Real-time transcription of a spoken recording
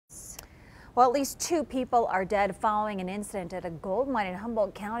Well, at least 2 people are dead following an incident at a gold mine in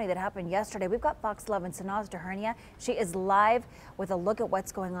Humboldt County that happened yesterday. We've got Fox 11 Sanaz Dehernia. She is live with a look at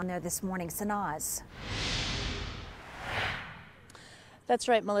what's going on there this morning. Sanaz. That's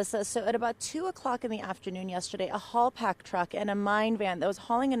right, Melissa. So at about 2 o'clock in the afternoon yesterday, a haul pack truck and a mine van that was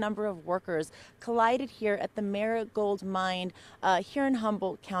hauling a number of workers collided here at the Marigold Mine here in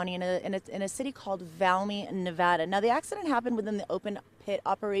Humboldt County in a city called Valmy, Nevada. Now, the accident happened within the open pit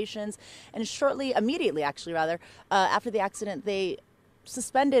operations, and immediately after the accident, they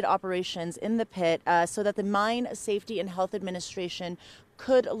suspended operations in the pit so that the Mine Safety and Health Administration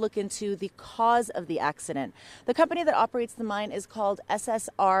could look into the cause of the accident. The company that operates the mine is called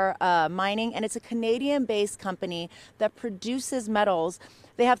SSR Mining, and it's a Canadian-based company that produces metals.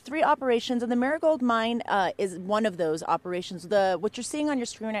 They have 3 operations, and the Marigold Mine is one of those operations. What you're seeing on your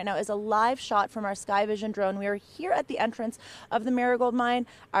screen right now is a live shot from our SkyVision drone. We are here at the entrance of the Marigold Mine.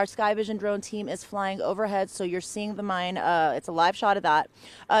 Our SkyVision drone team is flying overhead, so you're seeing the mine. It's a live shot of that.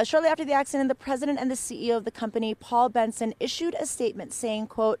 Shortly after the accident, the president and the CEO of the company, Paul Benson, issued a statement saying,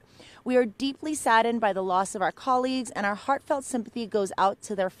 quote, "We are deeply saddened by the loss of our colleagues, and our heartfelt sympathy goes out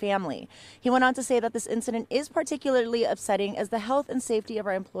to their family." He went on to say that this incident is particularly upsetting as the health and safety of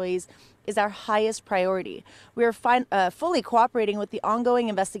our employees is our highest priority. We are fully cooperating with the ongoing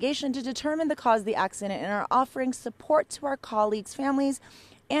investigation to determine the cause of the accident and are offering support to our colleagues' families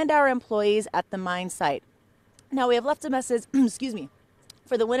and our employees at the mine site. Now, we have left a message, excuse me,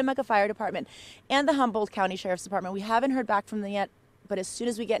 for the Winnemucca Fire Department and the Humboldt County Sheriff's Department. We haven't heard back from them yet, but as soon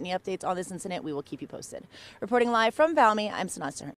as we get any updates on this incident, we will keep you posted. Reporting live from Valmy, I'm Sanaz Dehernia.